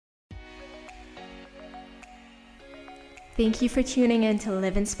Thank you for tuning in to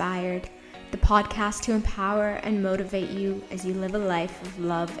Live Inspired, the podcast to empower and motivate you as you live a life of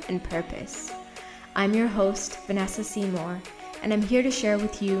love and purpose. I'm your host, Vanessa Seymour, and I'm here to share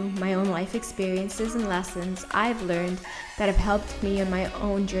with you my own life experiences and lessons I've learned that have helped me on my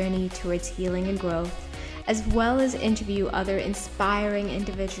own journey towards healing and growth, as well as interview other inspiring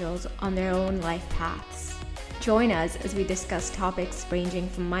individuals on their own life paths. Join us as we discuss topics ranging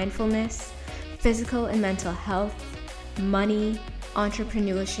from mindfulness, physical and mental health, money,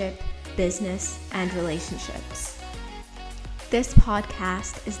 entrepreneurship, business, and relationships. This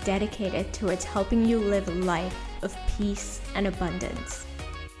podcast is dedicated towards helping you live a life of peace and abundance.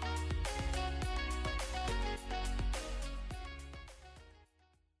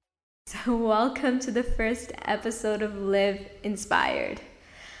 So welcome to the first episode of Live Inspired.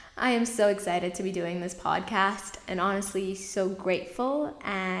 I am so excited to be doing this podcast and honestly so grateful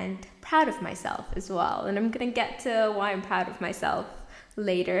and proud of myself as well. And I'm going to get to why I'm proud of myself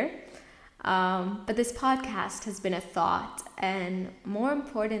later. But this podcast has been a thought and more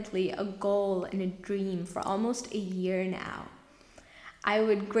importantly, a goal and a dream for almost a year now. I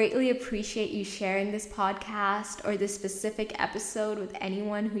would greatly appreciate you sharing this podcast or this specific episode with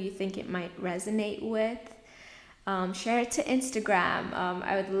anyone who you think it might resonate with. Share it to Instagram.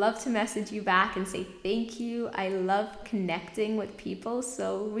 I would love to message you back and say thank you. I love connecting with people,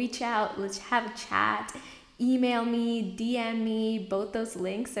 so reach out, let's have a chat. Email me, DM me, both those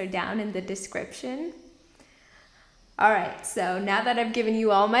links are down in the description. All right, so now that I've given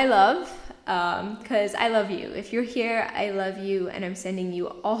you all my love, because I love you. If you're here, I love you, and I'm sending you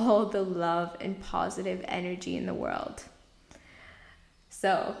all the love and positive energy in the world.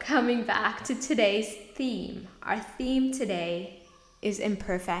 So coming back to today's theme, our theme today is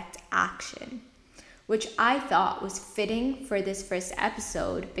imperfect action, which I thought was fitting for this first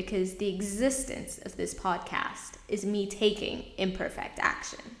episode because the existence of this podcast is me taking imperfect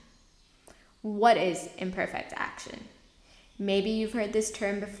action. What is imperfect action? Maybe you've heard this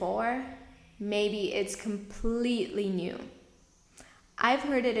term before, maybe it's completely new. I've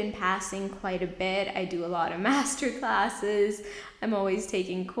heard it in passing quite a bit. I do a lot of master classes. I'm always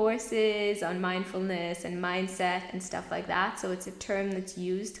taking courses on mindfulness and mindset and stuff like that. So it's a term that's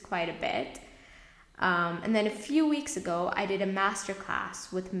used quite a bit. And then a few weeks ago, I did a master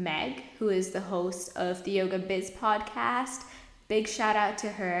class with Meg, who is the host of the Yoga Biz podcast. Big shout out to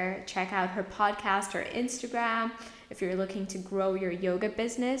her. Check out her podcast, her Instagram. If you're looking to grow your yoga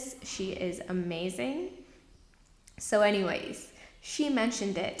business, she is amazing. So anyways, she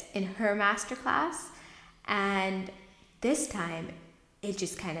mentioned it in her masterclass, and this time it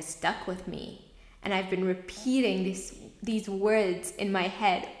just kind of stuck with me. And I've been repeating these words in my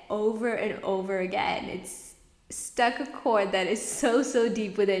head over and over again. It's stuck a chord that is so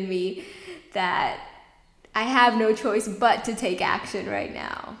deep within me that I have no choice but to take action right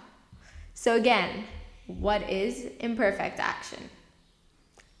now. So again, what is imperfect action?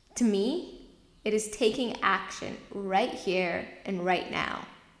 To me, it is taking action right here and right now.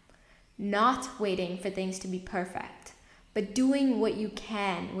 Not waiting for things to be perfect, but doing what you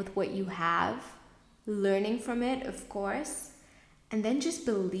can with what you have, learning from it, of course, and then just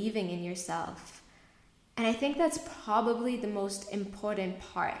believing in yourself. And I think that's probably the most important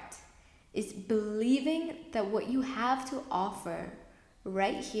part, is believing that what you have to offer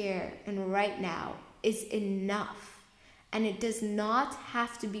right here and right now is enough. And it does not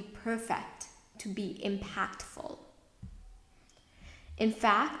have to be perfect to be impactful. In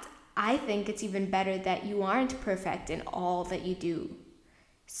fact, I think it's even better that you aren't perfect in all that you do.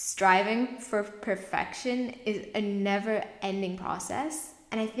 Striving for perfection is a never-ending process,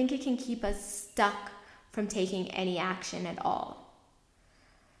 and I think it can keep us stuck from taking any action at all.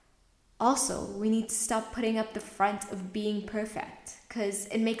 Also, we need to stop putting up the front of being perfect, because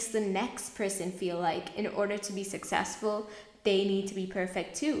it makes the next person feel like in order to be successful, they need to be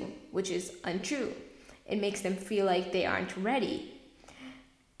perfect too, which is untrue. It makes them feel like they aren't ready.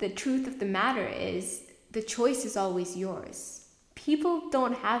 The truth of the matter is, the choice is always yours. People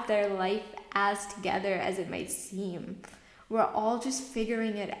don't have their life as together as it might seem. We're all just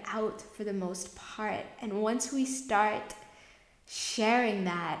figuring it out for the most part. And once we start sharing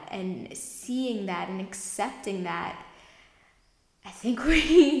that and seeing that and accepting that, I think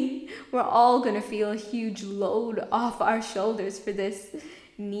we're all going to feel a huge load off our shoulders for this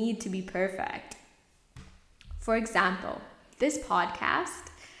need to be perfect. For example, this podcast,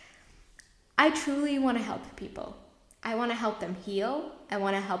 I truly want to help people. I want to help them heal. I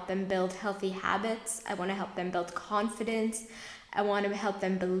want to help them build healthy habits. I want to help them build confidence. I want to help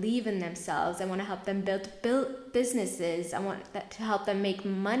them believe in themselves. I want to help them build businesses. I want to help them make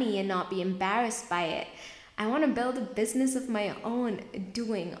money and not be embarrassed by it. I want to build a business of my own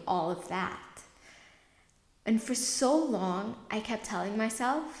doing all of that. And for so long, I kept telling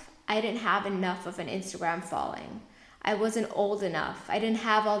myself I didn't have enough of an Instagram following. I wasn't old enough. I didn't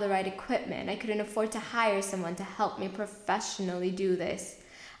have all the right equipment. I couldn't afford to hire someone to help me professionally do this.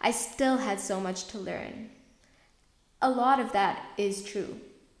 I still had so much to learn. A lot of that is true.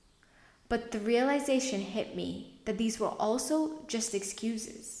 But the realization hit me that these were also just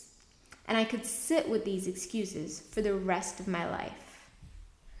excuses. And I could sit with these excuses for the rest of my life.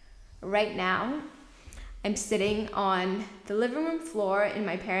 Right now, I'm sitting on the living room floor in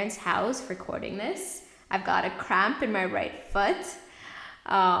my parents' house recording this. I've got a cramp in my right foot.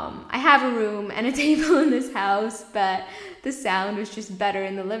 I have a room and a table in this house, but the sound was just better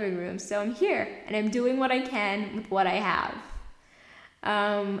in the living room. So I'm here and I'm doing what I can with what I have.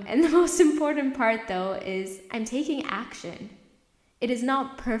 And the most important part though is I'm taking action. It is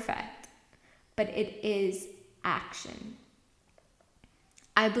not perfect, but it is action.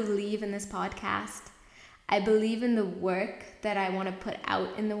 I believe in this podcast. I believe in the work that I want to put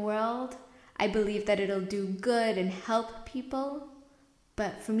out in the world. I believe that it'll do good and help people.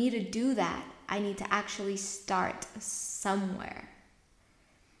 But for me to do that, I need to actually start somewhere.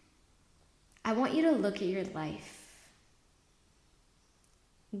 I want you to look at your life.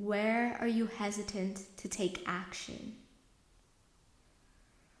 Where are you hesitant to take action?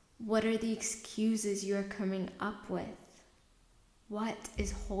 What are the excuses you are coming up with? What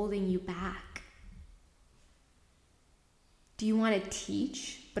is holding you back? Do you want to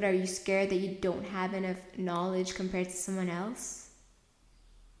teach, but are you scared that you don't have enough knowledge compared to someone else?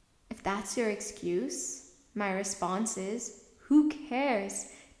 If that's your excuse, my response is, who cares?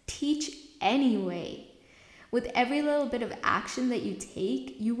 Teach anyway. With every little bit of action that you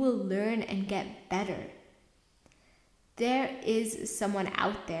take, you will learn and get better. There is someone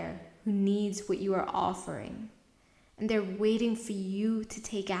out there who needs what you are offering, and they're waiting for you to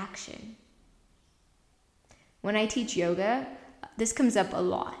take action. When I teach yoga, this comes up a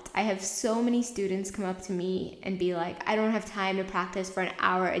lot. I have so many students come up to me and be like, I don't have time to practice for an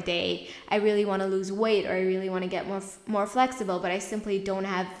hour a day. I really want to lose weight, or I really want to get more flexible, but I simply don't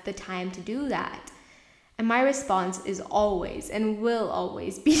have the time to do that. And my response is always and will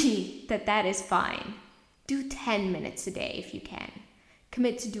always be that is fine. Do 10 minutes a day if you can.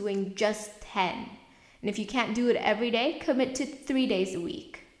 Commit to doing just 10. And if you can't do it every day, commit to 3 days a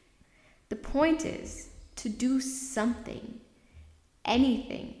week. The point is to do something.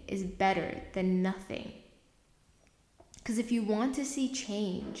 Anything is better than nothing. Because if you want to see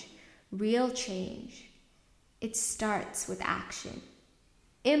change, real change, it starts with action.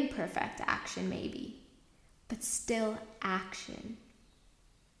 Imperfect action maybe, but still action.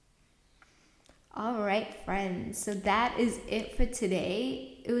 All right, friends, so that is it for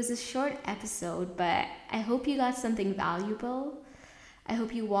today. It was a short episode, but I hope you got something valuable. I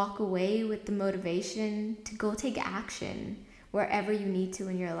hope you walk away with the motivation to go take action wherever you need to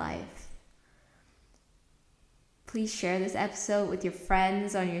in your life. Please share this episode with your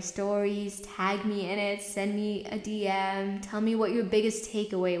friends on your stories, tag me in it, send me a DM, tell me what your biggest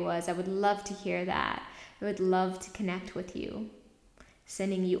takeaway was. I would love to hear that. I would love to connect with you.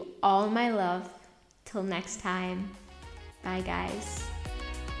 Sending you all my love. Till next time. Bye, guys.